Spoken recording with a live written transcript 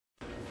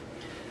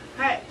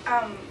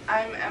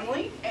I'm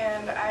Emily,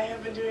 and I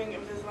have been doing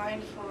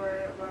Invisalign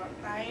for about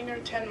 9 or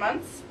 10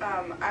 months.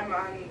 I'm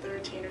on the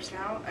retainers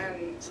now,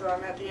 and so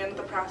I'm at the end of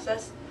the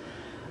process.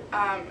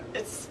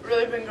 It's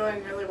really been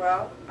going really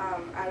well.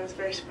 I was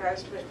very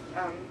surprised with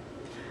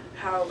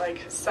how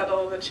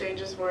subtle the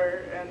changes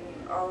were and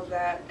all of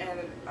that, and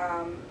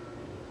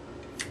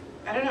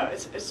I don't know,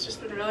 it's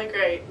just been really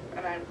great,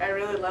 and I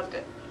really loved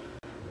it.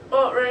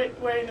 Well,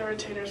 wearing the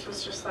retainers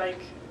was just like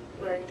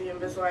wearing the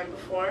Invisalign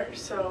before,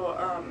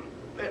 so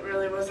it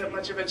really wasn't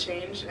much of a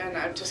change, and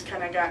I've just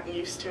kind of gotten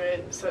used to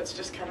it, so it's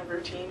just kind of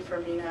routine for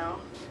me now.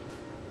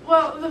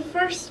 Well,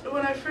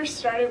 when I first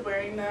started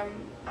wearing them,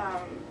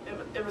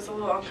 it was a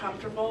little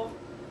uncomfortable,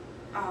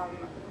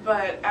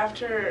 but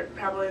after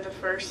probably the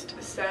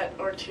first set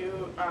or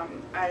two,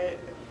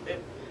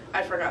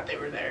 I forgot they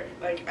were there.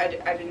 Like, I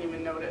didn't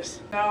even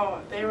notice.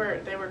 No, they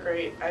were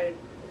great.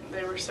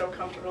 They were so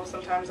comfortable.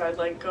 Sometimes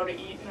I'd go to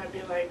eat and I'd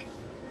be like,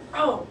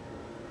 oh,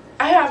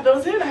 I have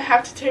those in, I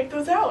have to take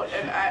those out,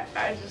 and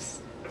I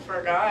just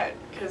forgot,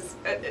 because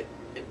it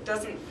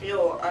doesn't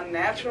feel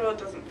unnatural, it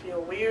doesn't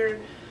feel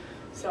weird,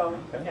 so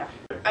yeah.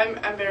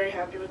 I'm very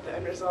happy with the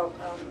end result.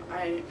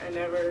 I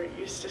never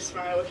used to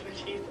smile with my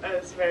teeth. I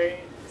was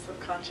very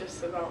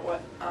subconscious about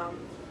what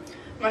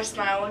my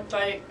smile looked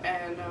like,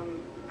 and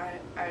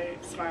I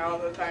smile all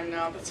the time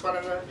now. That's one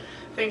of the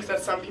things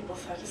that some people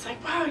said. It's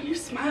like, wow, you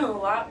smile a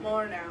lot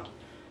more now.